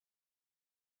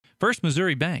First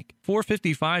Missouri Bank,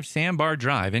 455 Sandbar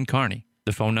Drive in Kearney.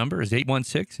 The phone number is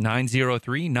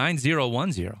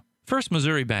 816-903-9010. First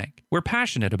Missouri Bank. We're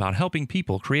passionate about helping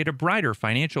people create a brighter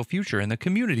financial future in the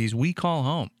communities we call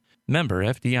home. Member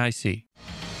FDIC.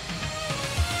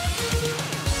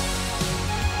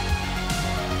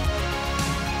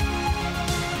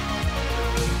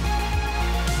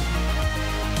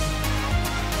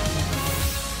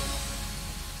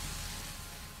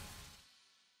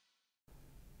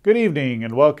 Good evening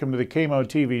and welcome to the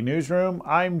KMO-TV newsroom.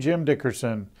 I'm Jim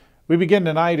Dickerson. We begin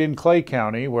tonight in Clay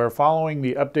County, where following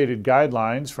the updated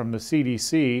guidelines from the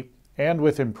CDC and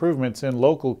with improvements in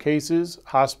local cases,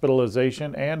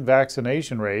 hospitalization, and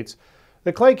vaccination rates,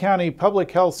 the Clay County Public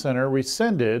Health Center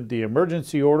rescinded the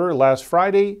emergency order last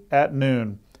Friday at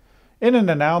noon. In an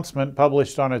announcement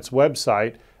published on its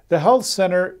website, the health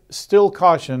center still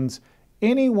cautions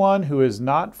anyone who is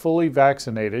not fully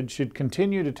vaccinated should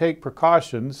continue to take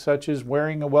precautions such as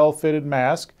wearing a well-fitted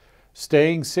mask,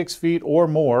 staying 6 feet or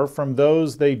more from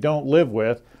those they don't live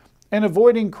with, and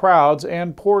avoiding crowds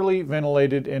and poorly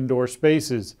ventilated indoor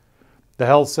spaces. The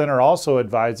health center also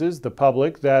advises the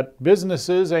public that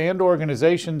businesses and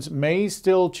organizations may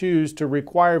still choose to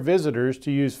require visitors to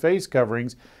use face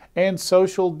coverings and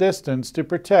social distance to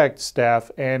protect staff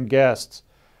and guests.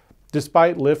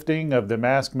 Despite lifting of the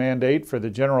mask mandate for the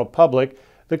general public,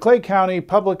 the Clay County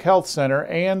Public Health Center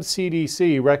and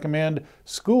CDC recommend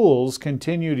schools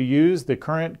continue to use the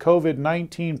current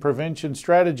COVID-19 prevention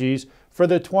strategies for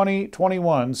the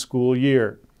 2021 school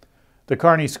year. The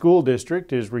Kearney School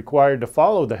District is required to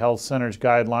follow the health center's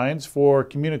guidelines for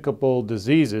communicable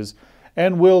diseases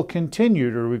and will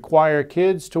continue to require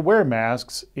kids to wear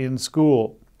masks in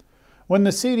school. When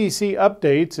the CDC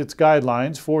updates its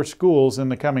guidelines for schools in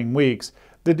the coming weeks,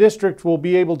 the district will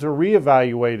be able to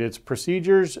reevaluate its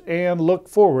procedures and look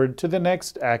forward to the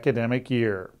next academic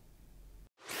year.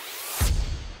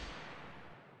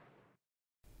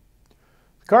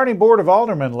 The Kearney Board of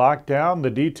Aldermen locked down the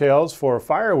details for a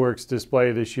fireworks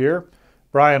display this year.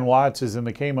 Brian Watts is in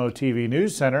the KMO-TV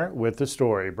News Center with the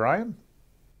story. Brian?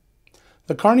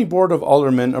 The Kearney Board of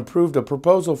Aldermen approved a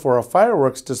proposal for a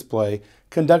fireworks display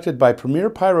conducted by Premier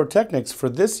Pyrotechnics for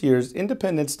this year's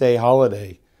Independence Day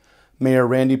holiday. Mayor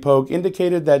Randy Pogue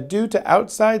indicated that due to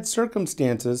outside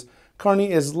circumstances, Kearney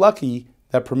is lucky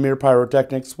that Premier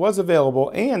Pyrotechnics was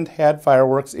available and had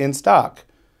fireworks in stock.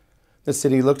 The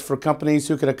city looked for companies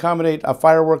who could accommodate a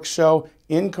fireworks show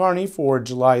in Kearney for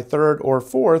July 3rd or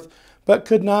 4th, but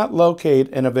could not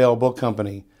locate an available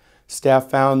company. Staff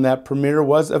found that Premier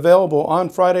was available on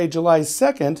Friday, July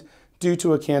 2nd, due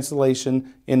to a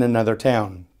cancellation in another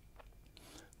town.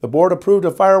 The board approved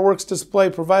a fireworks display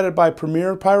provided by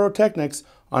Premier Pyrotechnics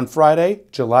on Friday,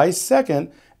 July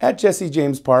 2nd at Jesse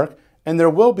James Park, and there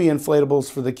will be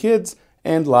inflatables for the kids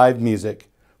and live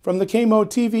music. From the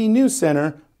KMO-TV News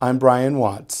Center, I'm Brian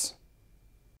Watts.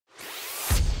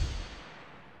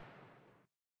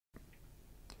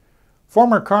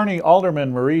 Former Kearney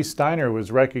Alderman Marie Steiner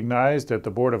was recognized at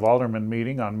the Board of Aldermen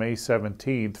meeting on May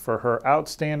 17th for her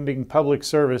outstanding public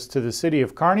service to the city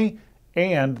of Kearney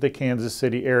and the Kansas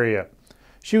City area.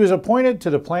 She was appointed to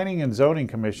the Planning and Zoning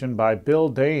Commission by Bill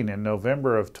Dane in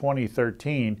November of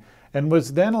 2013 and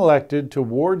was then elected to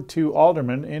Ward 2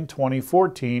 Alderman in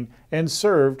 2014 and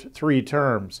served 3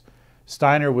 terms.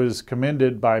 Steiner was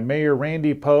commended by Mayor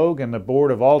Randy Pogue and the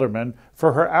Board of Aldermen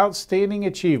for her outstanding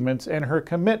achievements and her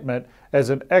commitment as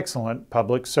an excellent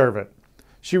public servant.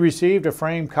 She received a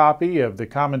framed copy of the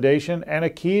commendation and a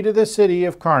key to the city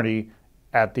of Kearney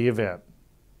at the event.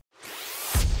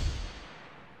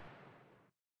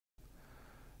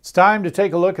 It's time to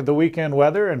take a look at the weekend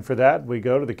weather, and for that we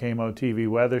go to the KMO-TV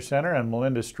Weather Center and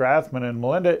Melinda Strathman. And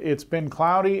Melinda, it's been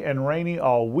cloudy and rainy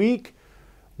all week.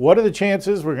 What are the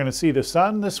chances we're going to see the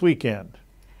sun this weekend?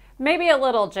 Maybe a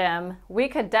little, Jim. We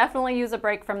could definitely use a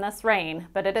break from this rain,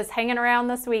 but it is hanging around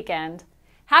this weekend.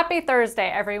 Happy Thursday,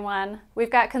 everyone.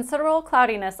 We've got considerable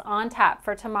cloudiness on tap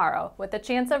for tomorrow with a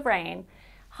chance of rain,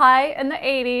 high in the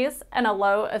 80s and a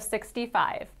low of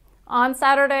 65. On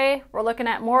Saturday, we're looking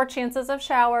at more chances of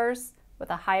showers with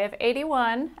a high of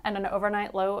 81 and an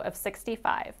overnight low of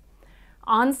 65.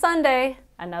 On Sunday,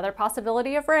 another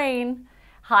possibility of rain,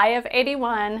 high of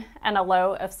 81 and a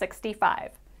low of 65.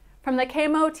 From the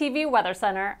KMO-TV Weather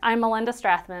Center, I'm Melinda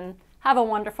Strathman. Have a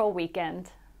wonderful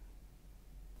weekend.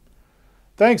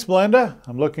 Thanks, Melinda.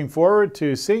 I'm looking forward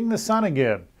to seeing the sun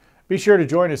again. Be sure to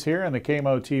join us here in the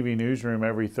KMO-TV newsroom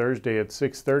every Thursday at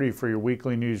 6:30 for your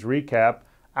weekly news recap,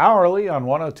 hourly on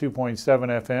 102.7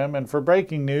 FM, and for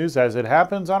breaking news as it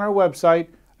happens on our website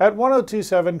at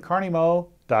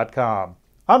 1027kearneymo.com.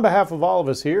 On behalf of all of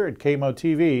us here at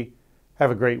KMO-TV, Have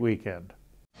a great weekend.